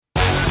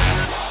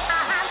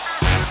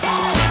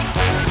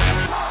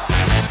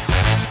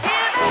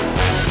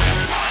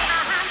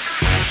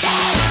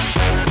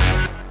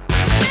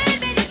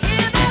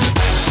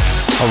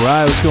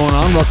right, what's going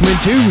on? Welcome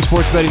into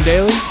Sports Betting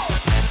Daily.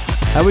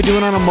 How we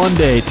doing on a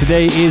Monday?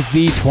 Today is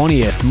the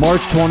 20th,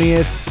 March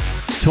 20th,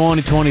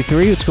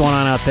 2023. What's going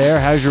on out there?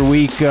 How's your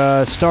week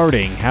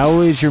starting?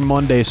 How is your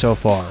Monday so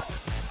far?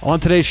 On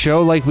today's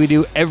show, like we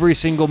do every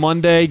single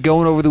Monday,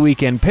 going over the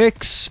weekend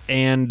picks,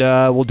 and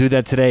we'll do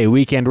that today.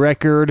 Weekend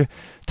record,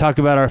 talk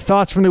about our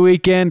thoughts from the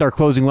weekend, our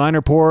closing line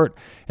report,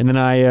 and then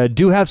I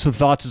do have some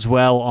thoughts as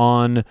well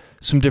on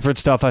some different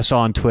stuff I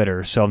saw on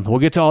Twitter. So we'll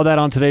get to all that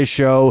on today's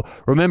show.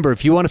 Remember,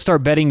 if you want to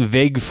start betting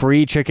VIG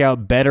free, check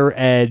out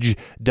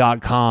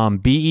betteredge.com.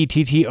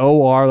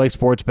 BETTOR, like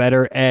sports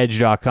better,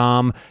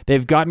 edge.com.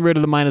 They've gotten rid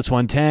of the minus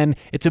 110.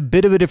 It's a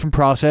bit of a different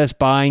process,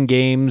 buying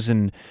games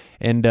and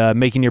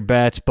making your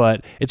bets,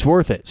 but it's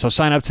worth it. So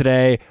sign up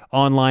today,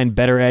 online,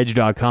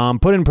 betteredge.com.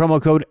 Put in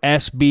promo code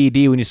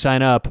SBD when you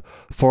sign up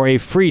for a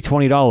free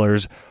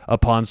 $20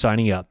 upon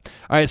signing up.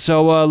 All right,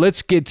 so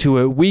let's get to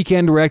it.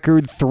 Weekend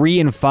record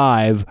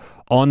 3-5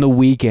 on the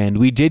weekend.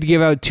 We did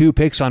give out 2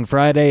 picks on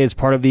Friday as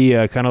part of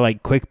the kind of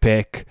like quick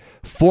pick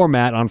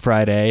format on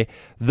Friday.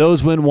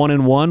 Those went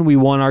 1-1. We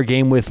won our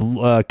game with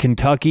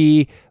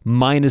Kentucky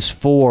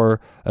 -4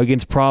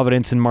 against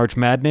Providence in March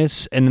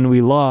Madness, and then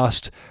we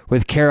lost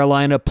with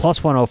Carolina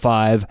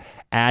 +105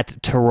 at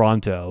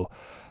Toronto.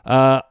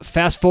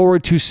 Fast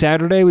forward to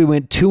Saturday, we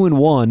went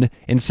 2-1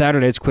 in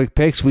Saturday's quick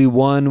picks. We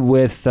won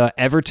with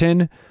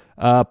Everton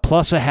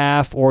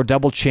 +0.5 or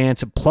double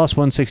chance at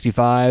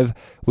 +165.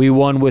 We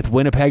won with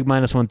Winnipeg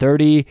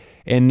 -130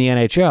 in the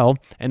NHL,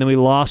 and then we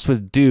lost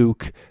with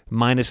Duke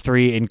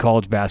 -3 in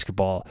college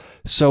basketball.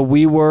 So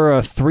we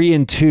were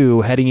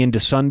 3-2 heading into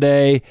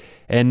Sunday,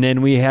 and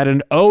then we had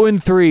an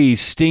 0-3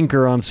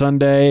 stinker on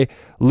Sunday,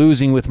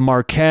 losing with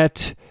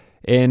Marquette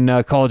in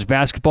college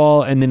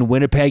basketball, and then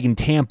Winnipeg and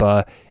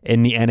Tampa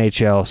in the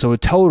NHL. So a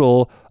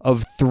total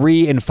of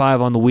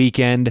 3-5 on the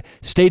weekend.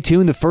 Stay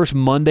tuned. The first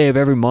Monday of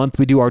every month,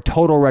 we do our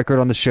total record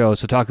on the show.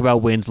 So talk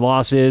about wins,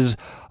 losses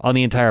on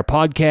the entire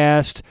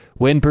podcast,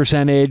 win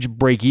percentage,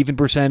 break-even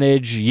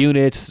percentage,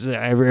 units,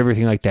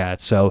 everything like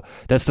that. So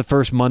that's the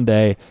first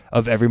Monday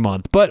of every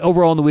month. But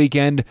overall on the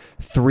weekend,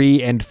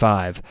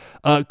 3-5.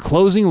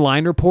 Closing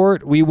line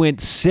report, we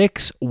went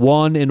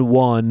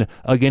 6-1-1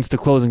 against the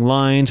closing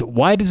lines.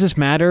 Why does this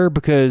matter?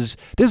 Because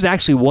this is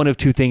actually one of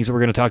 2 things that we're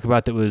going to talk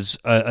about that was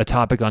a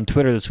topic on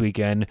Twitter this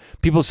weekend.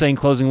 People saying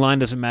closing line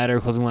doesn't matter,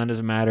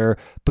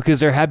 because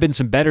there have been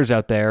some bettors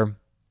out there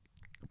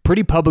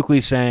pretty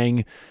publicly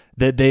saying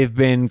that they've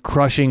been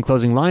crushing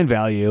closing line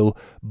value,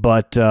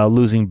 but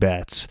losing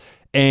bets.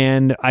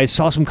 And I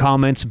saw some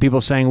comments and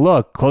people saying,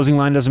 look, closing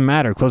line doesn't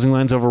matter. Closing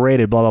line's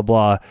overrated, blah, blah,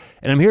 blah.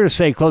 And I'm here to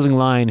say closing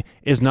line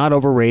is not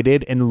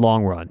overrated in the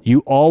long run.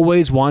 You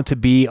always want to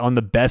be on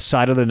the best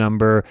side of the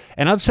number.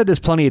 And I've said this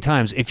plenty of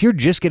times. If you're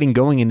just getting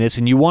going in this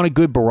and you want a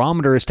good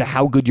barometer as to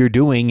how good you're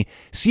doing,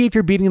 see if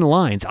you're beating the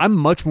lines. I'm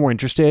much more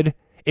interested,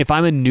 if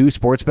I'm a new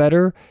sports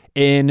bettor,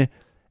 in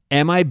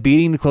am I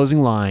beating the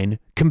closing line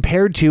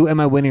compared to am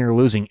I winning or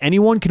losing?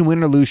 Anyone can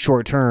win or lose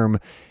short term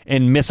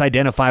and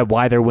misidentify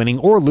why they're winning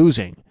or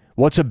losing.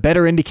 What's a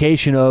better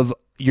indication of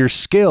your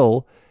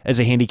skill as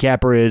a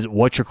handicapper is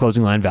what's your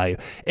closing line value.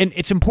 And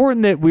it's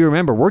important that we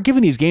remember, we're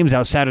giving these games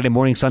out Saturday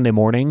morning, Sunday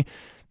morning.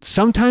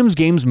 Sometimes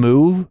games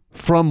move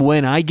from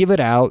when I give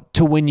it out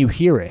to when you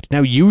hear it.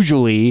 Now,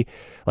 usually,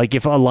 like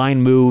if a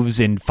line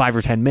moves in 5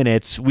 or 10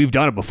 minutes, we've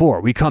done it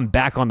before. We come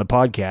back on the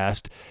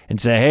podcast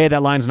and say, hey,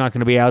 that line's not going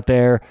to be out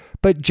there.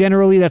 But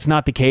generally, that's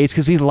not the case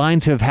because these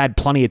lines have had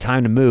plenty of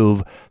time to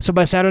move. So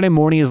by Saturday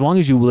morning, as long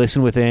as you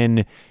listen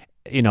within,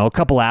 a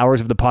couple hours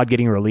of the pod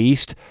getting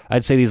released,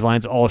 I'd say these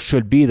lines all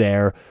should be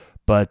there.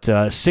 But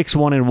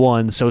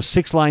 6-1-1, so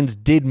 6 lines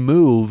did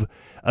move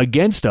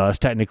against us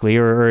technically,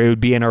 or it would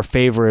be in our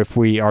favor if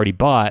we already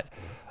bought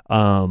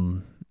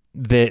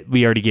that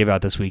we already gave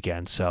out this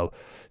weekend. So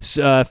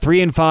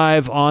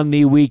 3-5 on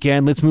the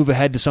weekend. Let's move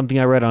ahead to something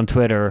I read on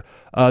Twitter.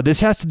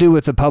 This has to do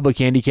with a public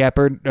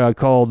handicapper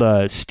called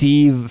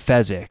Steve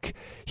Fezzik.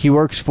 He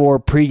works for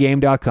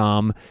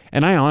pregame.com,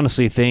 and I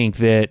honestly think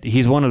that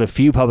he's one of the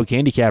few public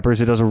handicappers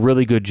that does a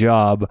really good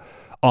job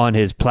on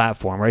his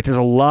platform, right? There's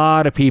a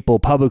lot of people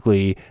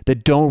publicly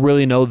that don't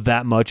really know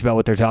that much about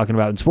what they're talking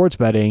about in sports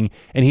betting,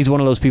 and he's one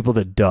of those people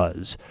that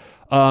does.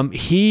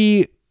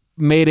 He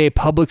made a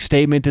public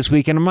statement this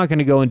week, and I'm not going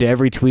to go into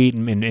every tweet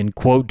and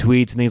quote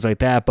tweets and things like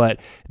that, but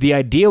the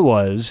idea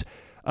was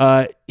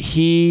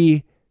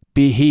he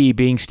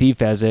being Steve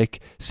Fezzik,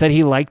 said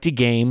he liked to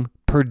game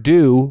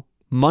Purdue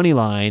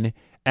moneyline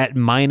at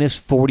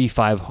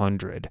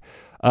 -4,500.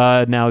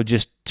 Now,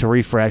 just to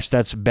refresh,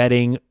 that's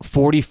betting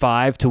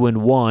 45 to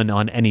win 1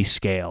 on any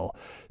scale.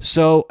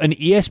 So an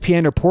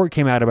ESPN report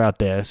came out about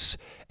this,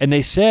 and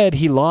they said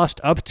he lost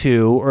up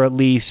to, or at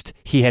least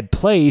he had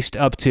placed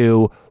up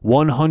to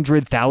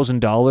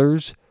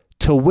 $100,000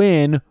 to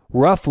win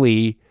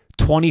roughly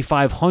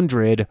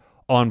 $2,500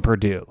 on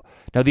Purdue.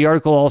 Now, the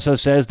article also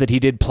says that he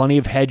did plenty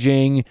of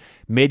hedging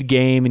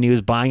mid-game, and he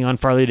was buying on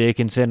Farley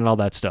Dickinson and all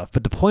that stuff.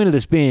 But the point of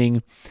this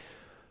being,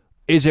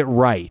 is it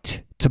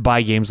right to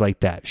buy games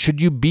like that?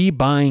 Should you be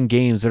buying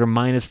games that are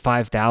minus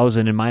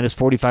 5,000 and minus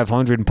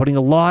 4,500 and putting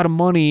a lot of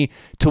money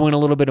to win a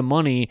little bit of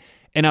money?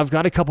 And I've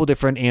got a couple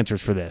different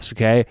answers for this,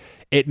 okay?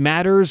 It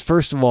matters,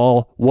 first of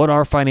all, what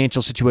our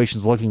financial situation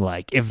is looking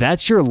like. If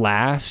that's your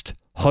last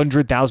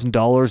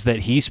 $100,000 that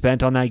he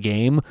spent on that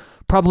game,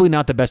 probably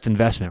not the best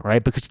investment,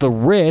 right? Because the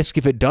risk,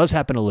 if it does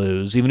happen to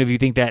lose, even if you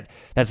think that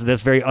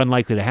that's very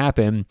unlikely to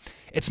happen,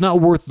 it's not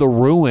worth the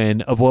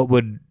ruin of what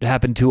would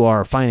happen to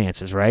our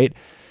finances, right?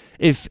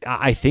 If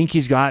I think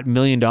he's got $1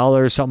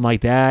 million, something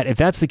like that, if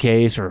that's the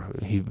case,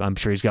 I'm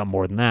sure he's got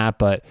more than that,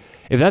 but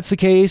if that's the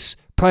case,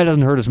 probably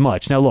doesn't hurt as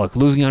much. Now, look,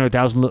 losing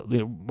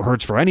 100,000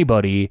 hurts for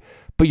anybody,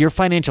 but your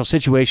financial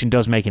situation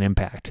does make an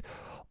impact.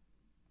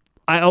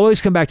 I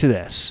always come back to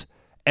this.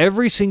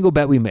 Every single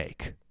bet we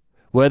make,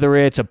 whether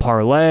it's a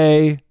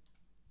parlay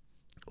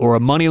or a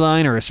money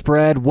line or a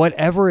spread,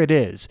 whatever it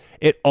is,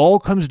 it all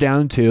comes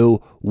down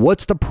to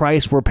what's the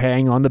price we're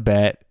paying on the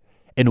bet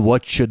and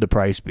what should the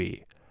price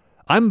be.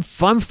 I'm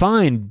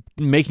fine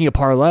making a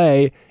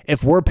parlay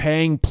if we're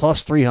paying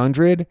plus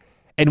 300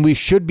 and we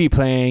should be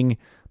playing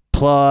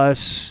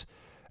plus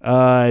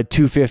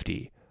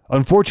 250.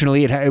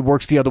 Unfortunately, it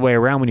works the other way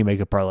around when you make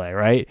a parlay,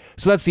 right?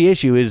 So that's the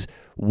issue is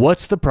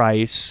what's the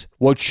price?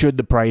 What should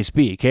the price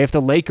be? Okay, if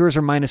the Lakers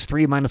are minus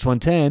 3, minus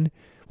 110,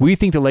 we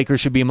think the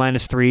Lakers should be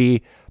minus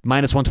 3,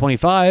 minus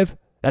 125.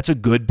 That's a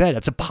good bet.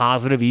 That's a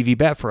positive EV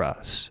bet for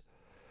us,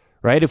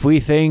 right? If we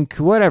think,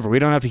 whatever, we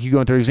don't have to keep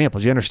going through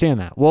examples. You understand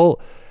that? Well,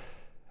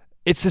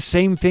 it's the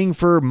same thing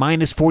for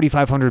minus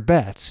 4,500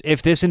 bets.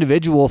 If this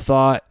individual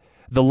thought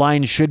the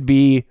line should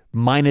be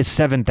minus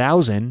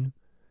 7,000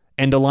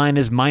 and the line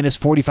is minus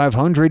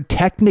 4,500,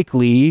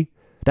 technically,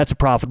 that's a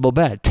profitable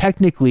bet.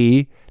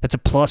 Technically, that's a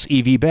plus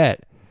EV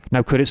bet.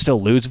 Now, could it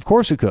still lose? Of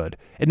course it could.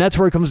 And that's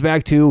where it comes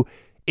back to,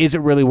 is it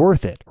really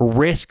worth it?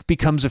 Risk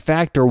becomes a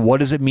factor. What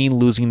does it mean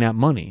losing that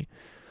money?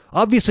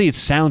 Obviously, it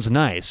sounds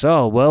nice.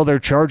 Oh, well, they're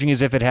charging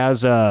as if it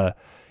has a,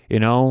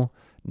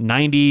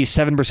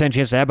 97%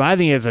 chance to happen. I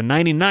think it's a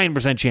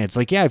 99% chance.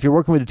 Like, yeah, if you're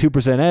working with a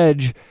 2%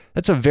 edge,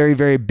 that's a very,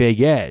 very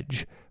big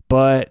edge.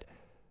 But,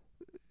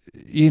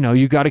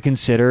 you got to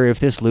consider if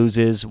this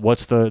loses,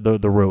 what's the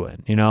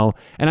ruin,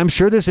 And I'm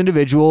sure this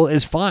individual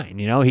is fine.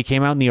 He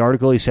came out in the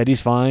article. He said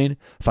he's fine.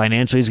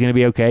 Financially, he's going to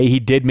be okay.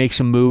 He did make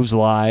some moves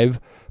live.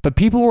 But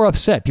people were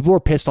upset. People were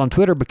pissed on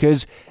Twitter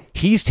because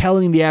he's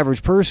telling the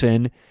average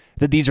person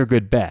that these are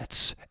good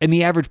bets. And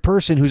the average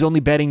person who's only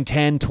betting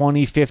 10,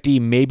 20, 50,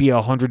 maybe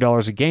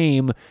 $100 a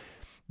game,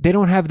 they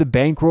don't have the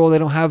bankroll. They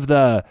don't have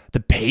the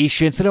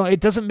patience. It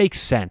doesn't make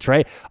sense,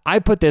 right? I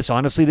put this,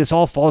 honestly, this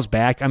all falls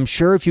back. I'm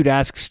sure if you'd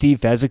ask Steve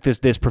Fezzik,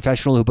 this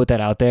professional who put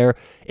that out there,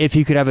 if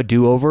he could have a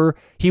do-over,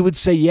 he would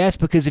say yes,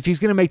 because if he's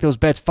going to make those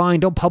bets, fine,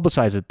 don't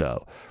publicize it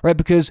though, right?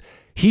 Because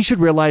he should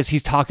realize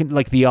he's talking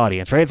like the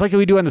audience, right? It's like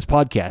we do on this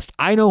podcast.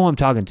 I know who I'm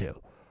talking to.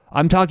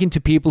 I'm talking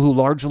to people who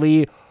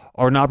largely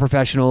are not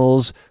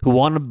professionals, who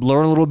want to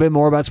learn a little bit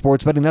more about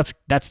sports betting.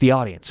 That's the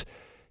audience.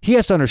 He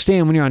has to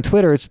understand when you're on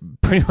Twitter, it's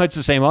pretty much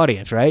the same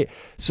audience, right?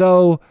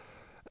 So,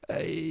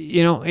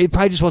 it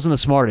probably just wasn't the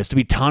smartest to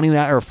be taunting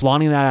that or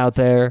flaunting that out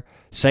there,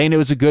 saying it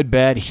was a good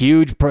bet,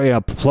 huge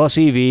plus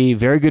EV,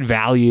 very good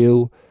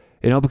value,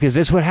 because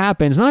this is what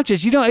happens. Not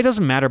just, it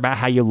doesn't matter about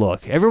how you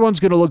look. Everyone's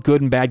going to look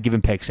good and bad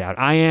giving picks out.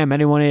 I am,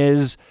 anyone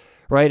is,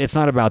 right? It's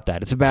not about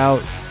that. It's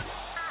about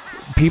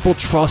people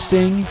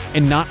trusting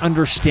and not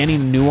understanding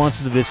the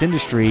nuances of this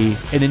industry,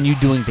 and then you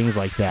doing things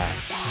like that.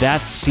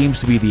 That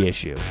seems to be the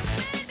issue.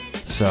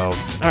 So,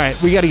 all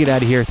right, we got to get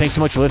out of here. Thanks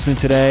so much for listening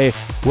today.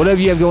 Whatever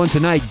you have going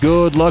tonight,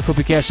 good luck. Hope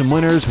you catch some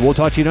winners. We'll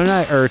talk to you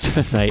tonight.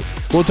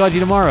 We'll talk to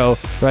you tomorrow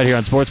right here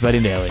on Sports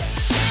Betting Daily.